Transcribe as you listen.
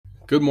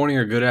Good morning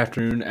or good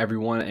afternoon,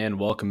 everyone, and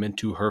welcome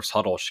into Herf's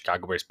Huddle,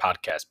 Chicago Bears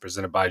podcast,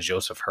 presented by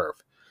Joseph Herf.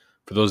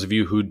 For those of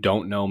you who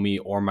don't know me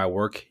or my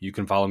work, you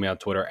can follow me on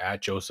Twitter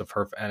at Joseph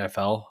Herf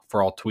NFL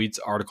for all tweets,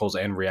 articles,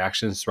 and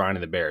reactions surrounding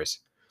the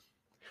Bears.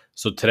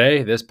 So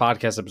today, this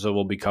podcast episode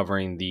will be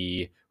covering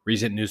the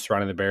recent news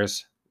surrounding the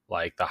Bears,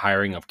 like the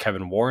hiring of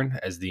Kevin Warren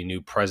as the new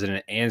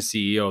president and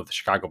CEO of the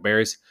Chicago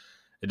Bears.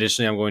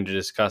 Additionally, I'm going to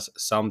discuss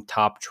some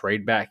top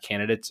trade back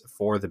candidates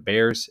for the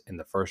Bears in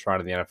the first round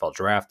of the NFL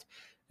draft.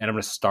 And I'm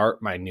going to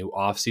start my new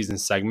offseason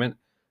segment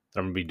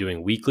that I'm going to be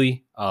doing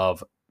weekly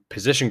of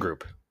position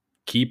group,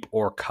 keep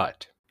or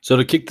cut. So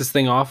to kick this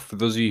thing off, for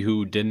those of you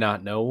who did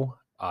not know,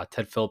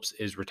 Ted Phillips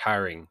is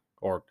retiring,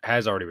 or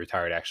has already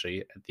retired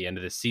actually, at the end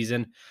of this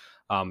season.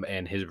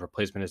 And his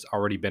replacement has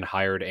already been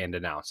hired and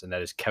announced, and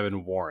that is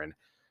Kevin Warren.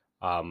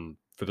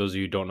 For those of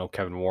you who don't know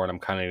Kevin Warren, I'm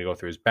kind of going to go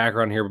through his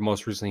background here, but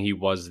most recently he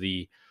was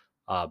the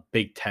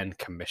Big Ten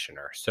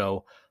commissioner.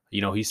 So,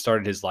 he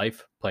started his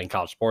life playing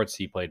college sports.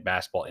 He played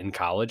basketball in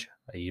college.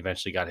 He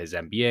eventually got his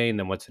MBA and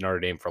then went to Notre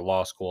Dame for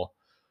law school.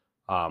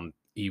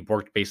 He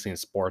worked basically in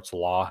sports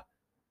law,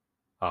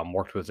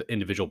 worked with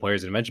individual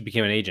players, and eventually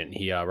became an agent.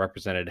 He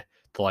represented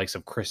the likes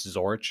of Chris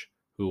Zorich,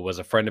 who was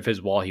a friend of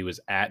his while he was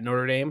at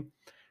Notre Dame.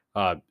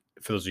 For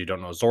those of you who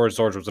don't know,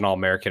 Zorich was an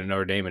All-American at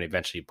Notre Dame and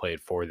eventually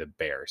played for the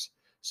Bears.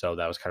 So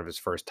that was kind of his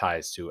first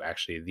ties to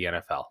actually the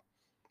NFL.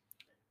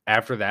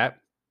 After that,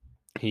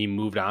 he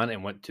moved on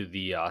and went to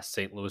the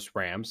St. Louis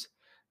Rams,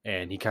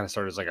 and he kind of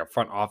started as like a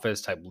front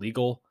office type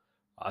legal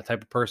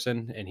type of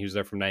person, and he was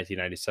there from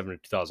 1997 to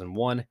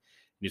 2001.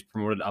 He was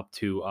promoted up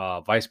to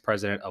vice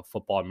president of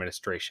football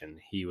administration.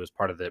 He was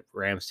part of the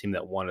Rams team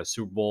that won a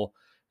Super Bowl,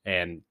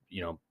 and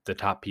the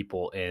top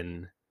people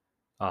in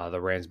the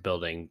Rams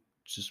building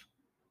just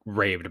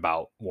raved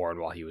about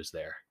Warren while he was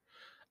there.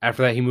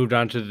 After that, he moved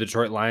on to the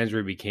Detroit Lions,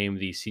 where he became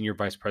the senior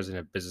vice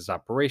president of business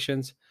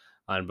operations.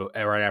 And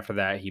right after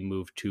that, he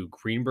moved to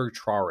Greenberg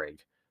Traurig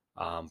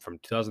from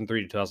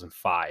 2003 to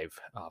 2005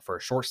 for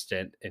a short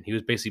stint. And he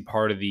was basically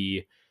part of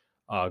the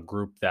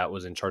group that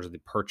was in charge of the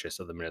purchase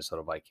of the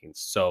Minnesota Vikings.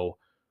 So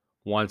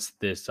once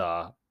this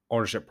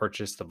ownership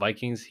purchased the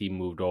Vikings, he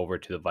moved over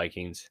to the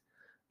Vikings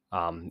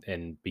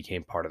and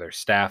became part of their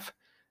staff,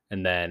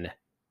 and then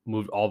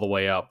moved all the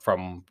way up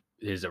from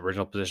his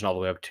original position all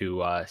the way up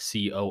to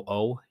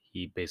COO.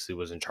 He basically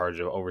was in charge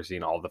of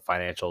overseeing all the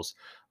financials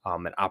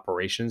and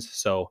operations.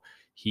 So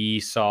he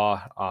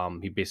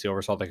basically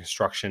oversaw the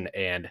construction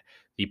and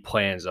the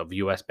plans of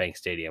US Bank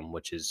Stadium,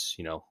 which is,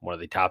 one of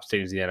the top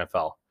stadiums in the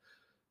NFL.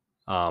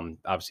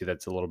 Obviously,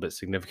 that's a little bit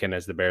significant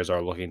as the Bears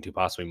are looking to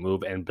possibly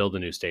move and build a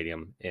new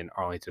stadium in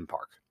Arlington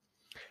Park.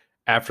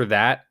 After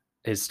that,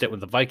 his stint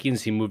with the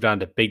Vikings, he moved on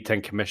to Big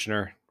Ten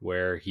commissioner,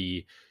 where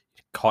he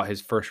caught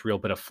his first real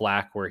bit of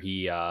flack, where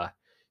he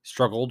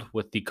struggled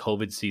with the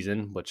COVID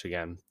season, which,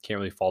 again, can't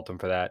really fault him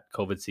for that.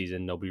 COVID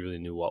season, nobody really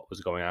knew what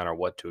was going on or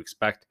what to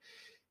expect.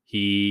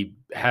 He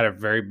had a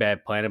very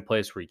bad plan in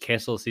place where he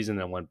canceled the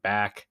season and went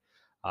back,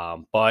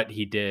 but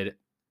he did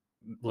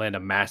land a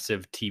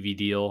massive TV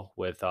deal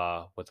with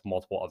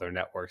multiple other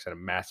networks and a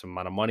massive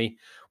amount of money,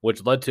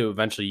 which led to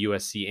eventually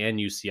USC and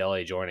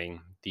UCLA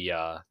joining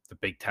the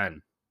Big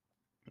Ten.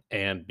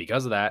 And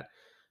because of that,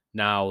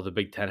 now the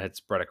Big Ten had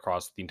spread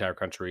across the entire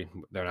country.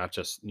 They're not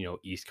just,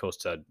 East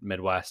Coast to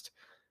Midwest.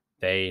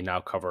 They now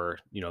cover,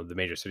 the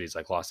major cities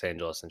like Los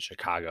Angeles and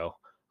Chicago,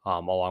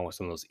 along with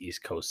some of those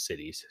East Coast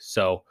cities.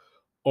 So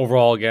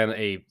overall, again,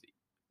 a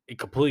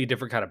completely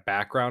different kind of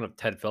background of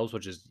Ted Phillips,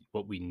 which is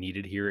what we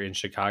needed here in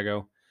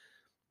Chicago.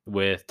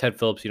 With Ted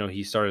Phillips,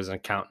 he started as an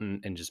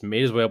accountant and just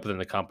made his way up within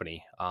the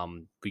company.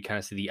 We kind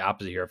of see the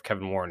opposite here of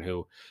Kevin Warren,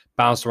 who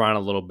bounced around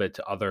a little bit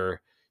to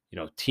other,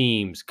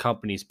 teams,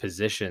 companies,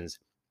 positions,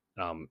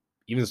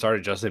 even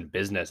started just in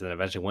business and then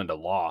eventually went to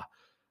law,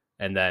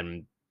 and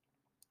then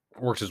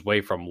worked his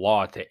way from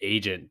law to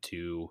agent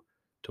to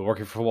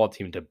working for a football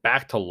team to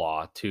back to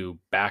law to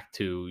back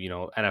to,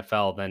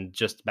 NFL, then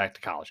just back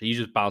to college. He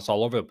just bounced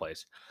all over the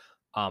place.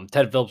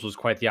 Ted Phillips was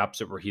quite the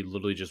opposite, where he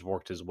literally just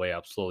worked his way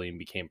up slowly and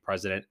became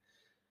president.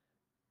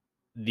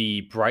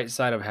 The bright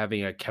side of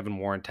having a Kevin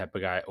Warren type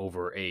of guy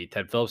over a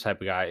Ted Phillips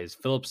type of guy is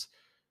Phillips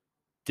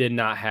did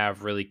not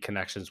have really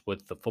connections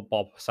with the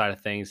football side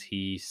of things.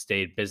 He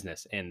stayed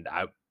business, and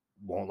I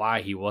won't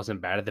lie, he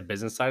wasn't bad at the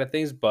business side of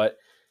things, but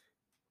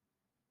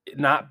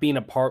not being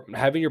a part,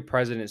 having your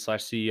president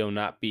slash CEO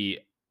not be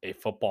a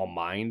football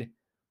mind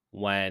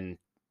when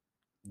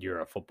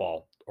you're a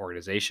football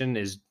organization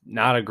is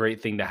not a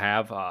great thing to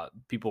have.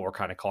 People were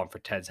kind of calling for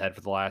Ted's head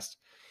for the last,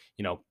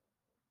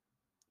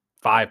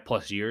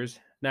 5+ years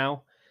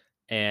now.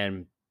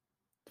 And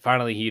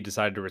finally he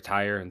decided to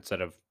retire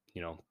instead of,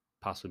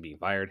 possibly being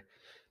fired.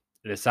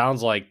 And it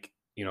sounds like,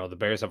 the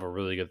Bears have a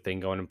really good thing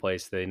going in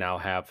place. They now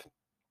have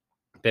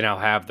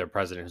their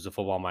president who's a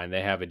football mind.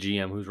 They have a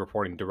GM who's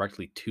reporting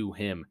directly to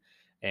him.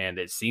 And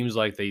it seems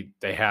like they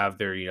have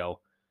their, it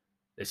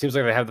seems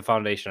like they have the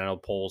foundation. I know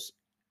polls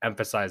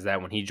emphasized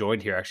that when he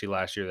joined here actually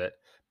last year, that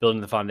building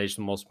the foundation is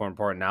the most important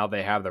part. Now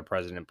they have their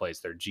president in place,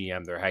 their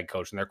GM, their head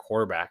coach, and their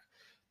quarterback.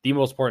 the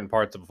most important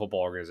parts of a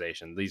football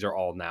organization. These are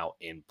all now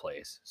in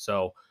place.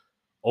 So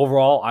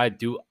overall,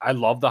 I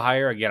love the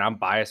hire. Again, I'm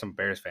biased, I'm a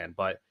Bears fan,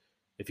 but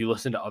if you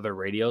listen to other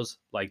radios,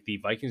 like the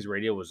Vikings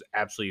radio was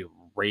absolutely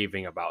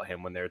raving about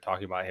him when they were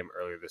talking about him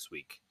earlier this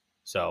week.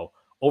 So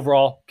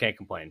overall, can't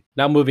complain.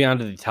 Now moving on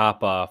to the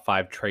top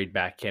 5 trade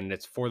back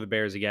candidates for the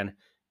Bears again.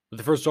 With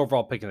the first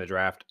overall pick in the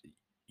draft,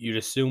 you'd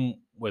assume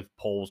with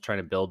Poles trying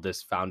to build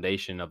this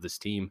foundation of this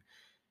team,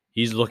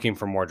 he's looking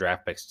for more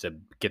draft picks to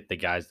get the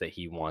guys that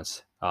he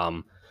wants.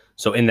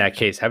 So in that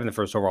case, having the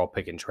first overall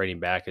pick and trading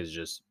back is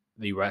just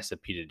the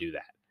recipe to do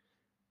that.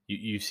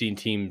 You've seen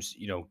teams,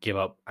 give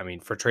up. I mean,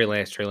 for Trey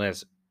Lance,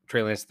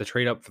 the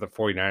trade up for the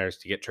 49ers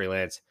to get Trey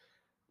Lance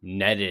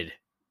netted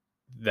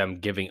them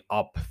giving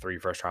up 3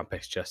 first-round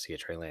picks just to get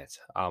Trey Lance.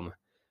 And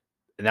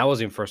that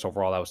wasn't even first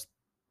overall. That was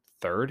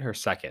third or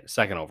second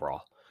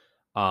overall.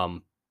 Or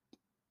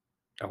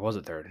was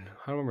it third?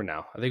 I don't remember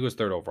now. I think it was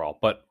third overall.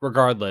 But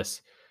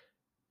regardless,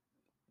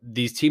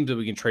 these teams that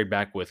we can trade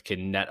back with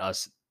can net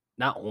us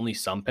not only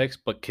some picks,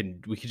 but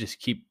we could just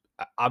keep.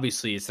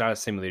 Obviously, it's not a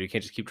simulator. You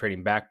can't just keep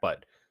trading back,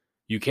 but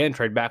you can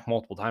trade back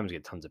multiple times and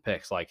get tons of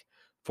picks. Like,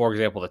 for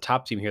example, the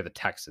top team here, the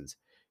Texans.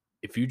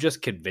 If you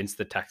just convince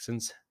the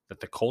Texans that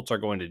the Colts are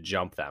going to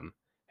jump them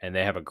and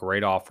they have a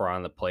great offer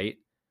on the plate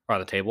or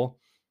on the table,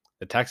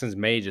 the Texans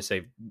may just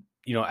say,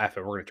 F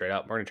it, we're going to trade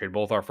up. We're going to trade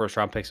both our first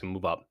round picks and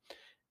move up.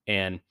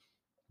 And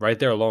right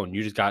there alone,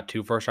 you just got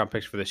 2 first round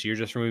picks for this year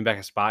just for moving back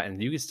a spot,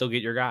 and you can still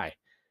get your guy.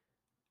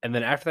 And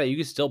then after that, you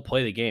can still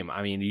play the game.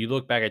 I mean, you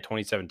look back at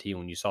 2017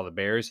 when you saw the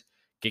Bears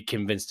get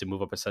convinced to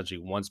move up essentially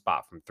one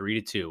spot from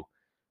 3 to 2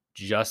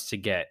 just to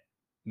get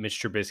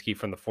Mitch Trubisky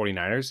from the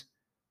 49ers.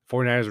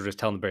 49ers were just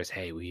telling the Bears,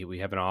 hey, we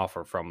have an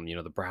offer from,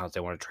 the Browns. They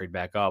want to trade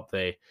back up.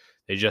 They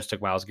just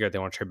took Myles Garrett. They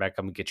want to trade back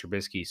up and get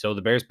Trubisky. So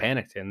the Bears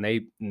panicked, and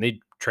they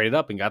traded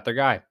up and got their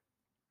guy.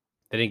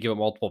 They didn't give up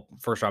multiple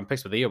first-round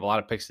picks, but they gave a lot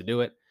of picks to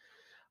do it.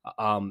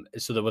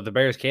 So that what the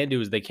Bears can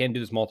do is they can do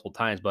this multiple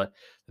times, but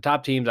the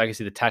top teams, I can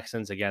see the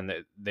Texans again.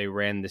 They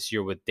ran this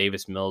year with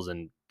Davis Mills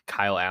and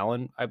Kyle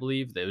Allen, I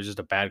believe. It was just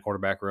a bad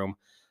quarterback room.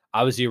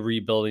 Obviously, a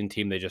rebuilding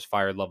team. They just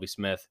fired Lovie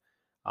Smith.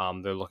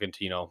 They're looking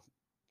to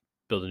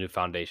build a new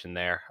foundation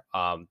there.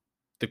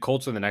 The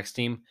Colts are the next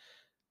team.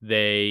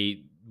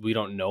 We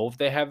don't know if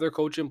they have their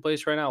coach in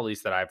place right now. At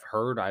least that I've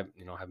heard. I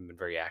haven't been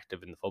very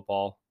active in the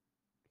football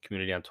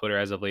community on Twitter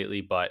as of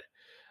lately, but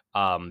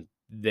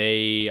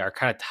they are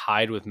kind of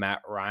tied with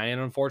Matt Ryan,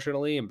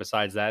 unfortunately. And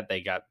besides that,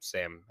 they got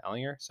Sam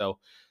Ehlinger. So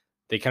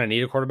they kind of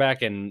need a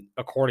quarterback. And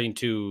according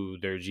to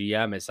their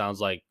GM, it sounds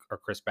like, or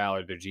Chris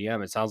Ballard, their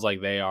GM, it sounds like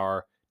they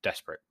are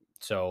desperate.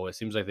 So it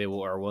seems like they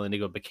are willing to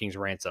go the King's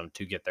ransom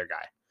to get their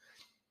guy.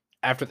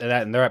 After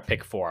that, and they're at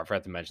pick 4. I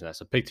forgot to mention that.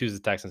 So pick 2 is the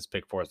Texans,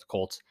 pick 4 is the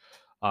Colts.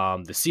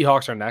 The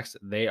Seahawks are next.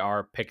 They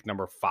are pick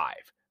number 5.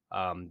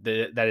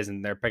 That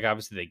isn't their pick.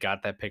 Obviously, they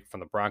got that pick from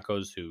the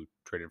Broncos, who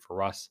traded for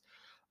Russ.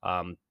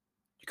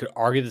 You could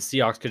argue the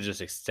Seahawks could just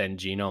extend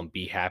Geno and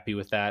be happy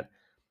with that.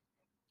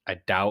 I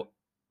doubt.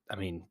 I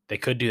mean, they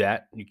could do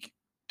that.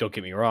 Don't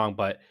get me wrong,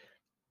 but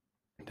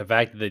the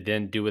fact that they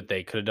didn't do what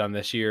they could have done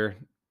this year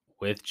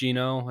with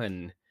Geno,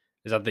 and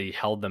is that they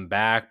held them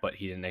back, but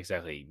he didn't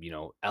exactly,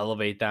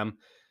 elevate them.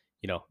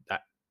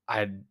 That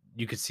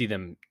you could see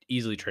them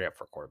easily trade up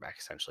for a quarterback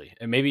essentially,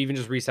 and maybe even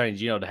just re-signing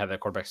Geno to have that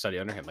quarterback study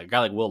under him. Like a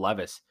guy like Will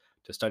Levis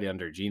to study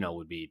under Geno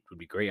would be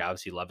great.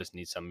 Obviously, Levis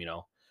needs some,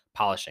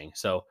 polishing.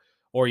 So,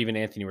 or even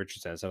Anthony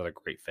Richardson is another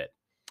great fit.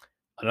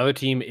 Another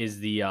team is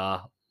the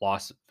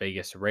Las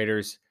Vegas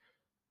Raiders.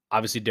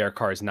 Obviously, Derek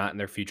Carr is not in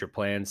their future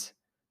plans.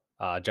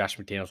 Josh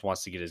McDaniels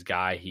wants to get his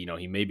guy.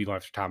 He may be going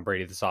after Tom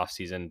Brady this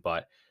offseason,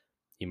 but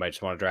he might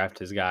just want to draft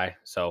his guy.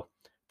 So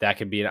that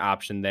could be an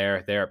option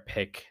there. They're at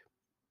pick,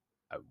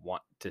 I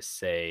want to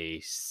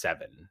say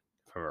 7,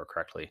 if I remember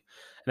correctly. And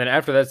then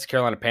after that's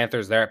Carolina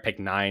Panthers. They're at pick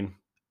 9.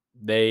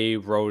 They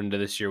rode into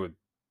this year with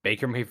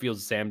Baker Mayfield,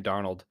 Sam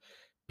Darnold,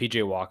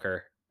 PJ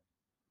Walker,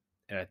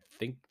 and I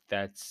think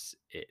that's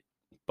it.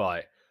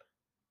 But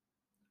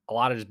a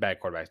lot of just bad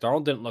quarterbacks.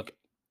 Darnold didn't look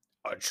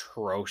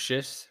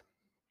atrocious.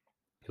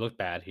 He looked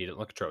bad. He didn't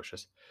look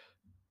atrocious.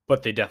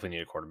 But they definitely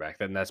need a quarterback.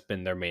 And that's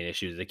been their main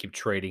issue. They keep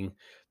trading.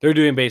 They're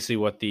doing basically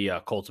what the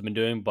Colts have been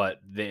doing, but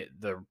the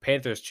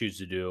Panthers choose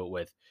to do it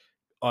with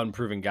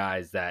unproven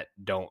guys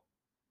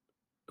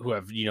who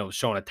have,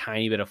 shown a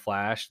tiny bit of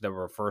flash that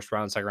were first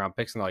round, second round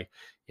picks. And they're like,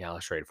 yeah,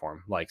 let's trade for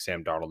him, like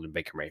Sam Darnold and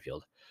Baker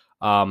Mayfield.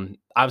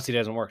 Obviously it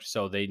doesn't work.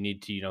 So they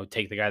need to,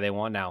 take the guy they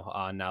want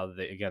now. Now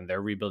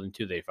they're rebuilding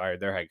too. They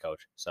fired their head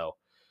coach. So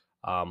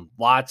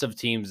lots of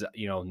teams,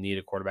 need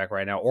a quarterback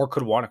right now or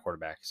could want a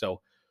quarterback.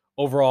 So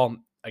overall,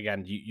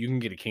 again, you can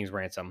get a King's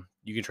ransom.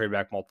 You can trade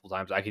back multiple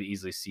times. I could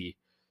easily see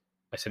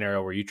a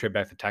scenario where you trade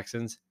back the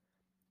Texans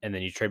and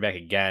then you trade back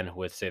again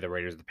with, say, the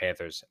Raiders, the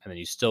Panthers, and then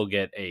you still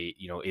get a,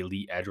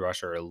 elite edge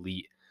rusher,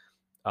 elite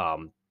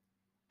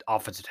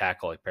offensive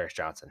tackle like Paris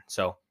Johnson.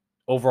 So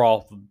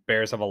overall, the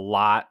Bears have a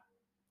lot.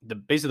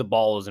 Basically the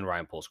ball is in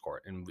Ryan Poles'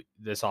 court, and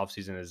this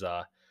offseason is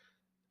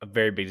a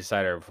very big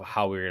decider of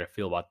how we're going to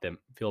feel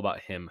about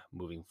him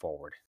moving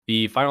forward.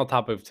 The final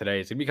topic of today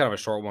is going to be kind of a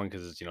short one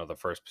because it's the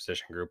first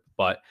position group,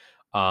 but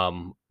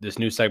this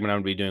new segment I'm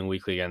going to be doing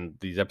weekly, and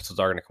these episodes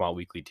are going to come out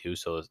weekly too.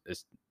 So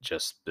it's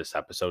just this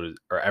episode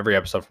or every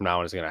episode from now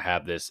on is going to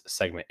have this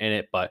segment in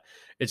it, but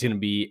it's going to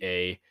be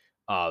a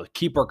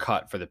keep or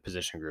cut for the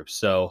position groups.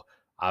 So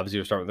obviously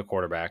we're starting with the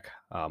quarterback.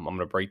 I'm going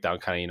to break down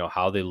kind of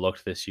how they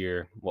looked this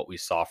year, what we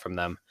saw from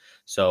them.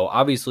 So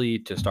obviously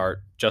to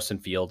start, Justin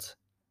Fields,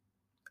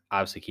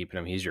 obviously keeping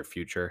him. He's your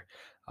future.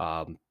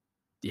 Um,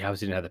 he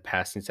obviously didn't have the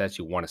passing stats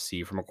you want to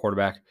see from a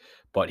quarterback,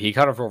 but he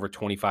caught it for over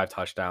 25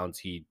 touchdowns.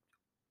 He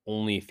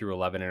only threw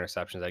 11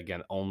 interceptions.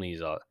 Again, only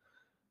is a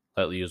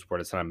lightly used word.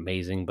 It's not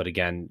amazing, but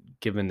again,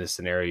 given this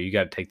scenario, you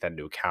got to take that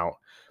into account.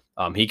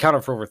 He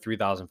counted for over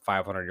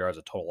 3,500 yards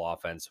of total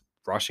offense,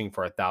 rushing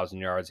for 1,000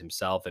 yards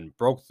himself, and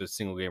broke the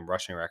single game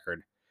rushing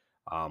record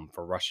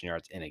for rushing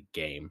yards in a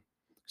game.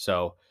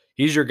 So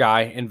he's your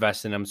guy.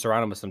 Invest in him.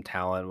 Surround him with some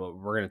talent.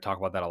 We're going to talk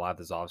about that a lot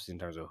this offseason in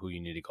terms of who you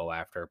need to go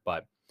after,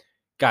 but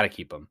got to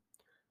keep him.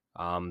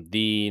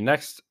 The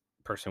next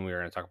person we are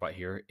going to talk about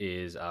here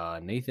is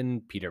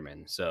Nathan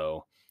Peterman.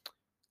 So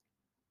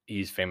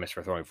he's famous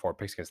for throwing 4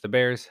 picks against the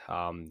Bears.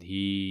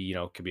 He,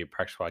 could be a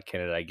practice squad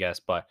candidate, I guess,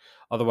 but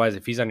otherwise,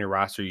 if he's on your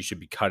roster, you should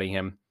be cutting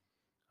him.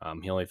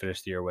 He only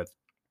finished the year with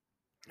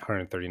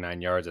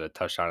 139 yards and a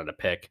touchdown and a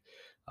pick.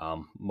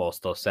 Most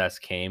of those stats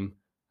came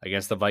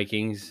against the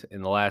Vikings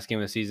in the last game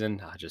of the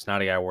season. Just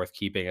not a guy worth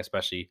keeping,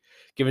 especially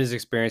given his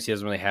experience. He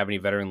doesn't really have any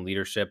veteran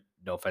leadership.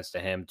 No offense to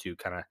him, to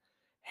kind of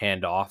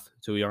hand off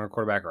to a younger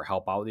quarterback or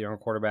help out with the younger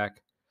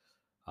quarterback.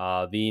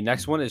 The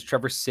next one is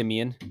Trevor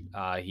Siemian.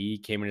 He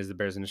came in as the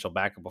Bears' initial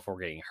backup before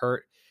getting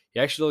hurt. He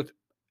actually looked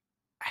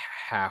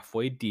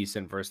halfway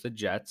decent versus the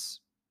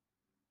Jets,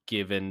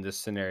 given the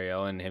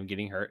scenario and him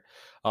getting hurt.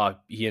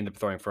 He ended up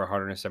throwing for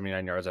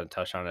 179 yards on a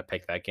touchdown to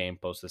pick that game,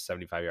 posted a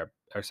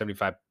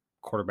 75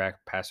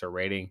 quarterback passer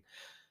rating.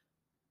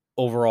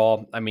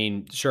 Overall, I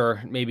mean,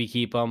 sure, maybe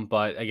keep him,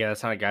 but again,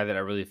 that's not a guy that I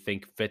really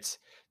think fits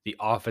the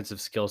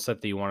offensive skill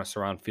set that you want to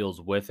surround Fields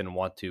with and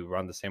want to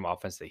run the same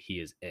offense that he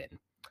is in.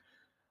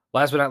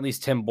 Last but not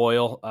least, Tim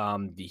Boyle.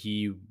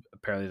 He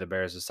apparently the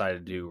Bears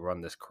decided to run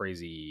this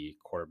crazy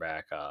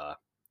quarterback,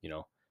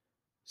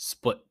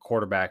 split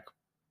quarterback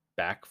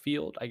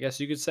backfield, I guess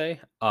you could say,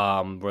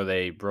 where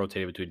they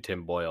rotated between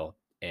Tim Boyle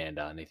and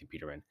Nathan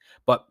Peterman.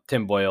 But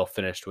Tim Boyle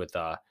finished with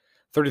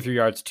 33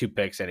 yards, 2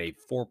 picks, and a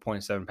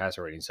 4.7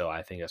 passer rating. So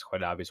I think that's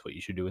quite obvious what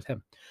you should do with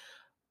him.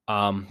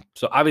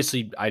 So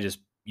obviously, I just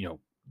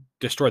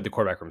destroyed the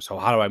quarterback room. So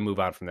how do I move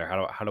on from there?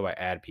 How do I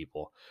add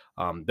people?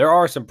 There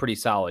are some pretty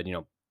solid,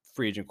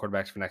 free agent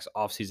quarterbacks for next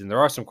offseason. There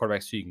are some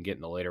quarterbacks who you can get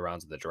in the later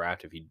rounds of the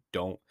draft if you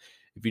don't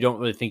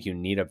really think you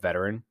need a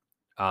veteran.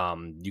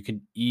 You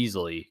can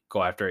easily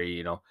go after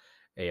a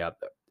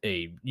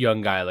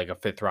young guy like a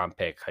 5th round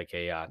pick, like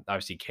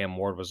obviously Cam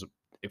Ward was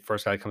the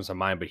first guy that comes to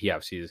mind, but he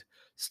obviously is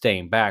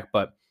staying back.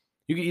 But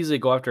you can easily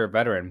go after a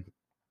veteran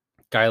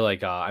guy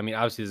like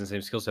obviously he's the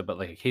same skill set, but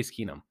like a Case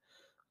Keenum.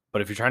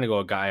 But if you're trying to go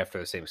a guy after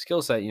the same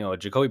skill set,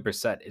 Jacoby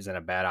Brissett isn't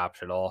a bad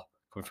option at all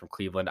coming from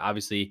Cleveland.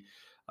 Obviously,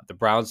 the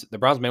Browns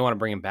may want to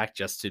bring him back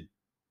just to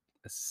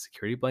a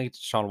security blanket.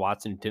 Deshaun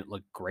Watson didn't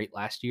look great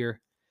last year.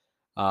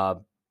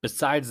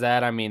 Besides that,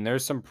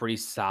 there's some pretty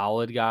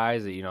solid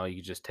guys that, you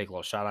could just take a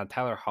little shot on.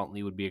 Tyler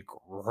Huntley would be a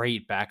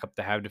great backup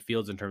to have to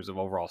Fields in terms of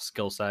overall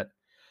skill set.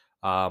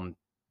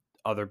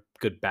 Other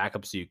good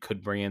backups you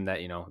could bring in that,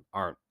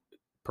 aren't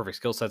perfect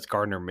skill sets.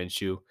 Gardner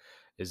Minshew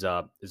is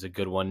a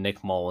good one.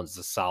 Nick Mullins is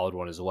a solid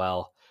one as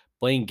well.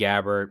 Blaine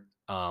Gabbert,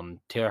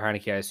 Taylor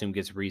Heineke, I assume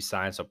gets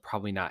re-signed, so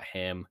probably not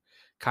him.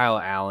 Kyle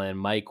Allen,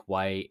 Mike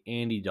White,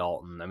 Andy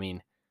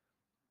Dalton.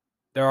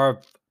 There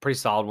are pretty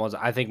solid ones.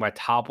 I think my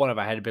top one, if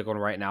I had to pick one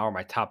right now, or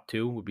my top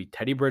 2 would be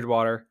Teddy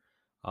Bridgewater.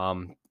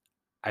 I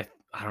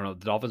don't know.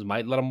 The Dolphins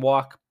might let him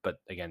walk, but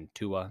again,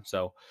 Tua.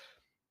 So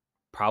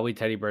probably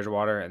Teddy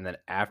Bridgewater, and then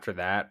after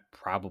that,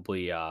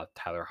 probably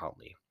Tyler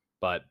Huntley.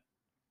 But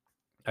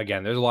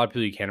again, there's a lot of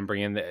people you can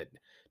bring in that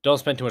don't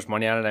spend too much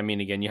money on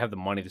it. Again, you have the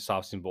money this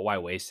offseason, but why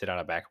waste it on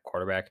a backup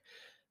quarterback?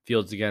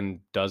 Fields,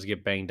 again, does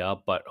get banged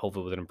up, but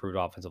hopefully with an improved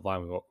offensive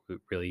line, we won't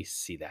really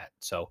see that.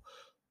 So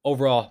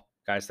overall,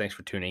 guys, thanks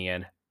for tuning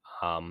in.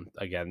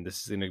 Again,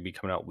 this is going to be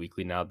coming out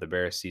weekly now. The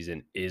Bears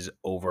season is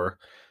over.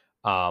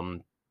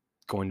 Going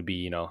to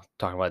be,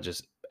 talking about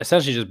just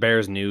essentially just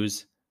Bears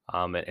news,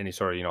 and any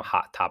sort of,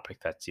 hot topic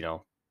that's,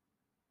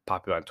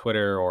 popular on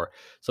Twitter or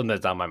something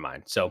that's on my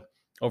mind. So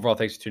overall,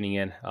 thanks for tuning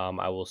in.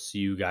 I will see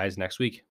you guys next week.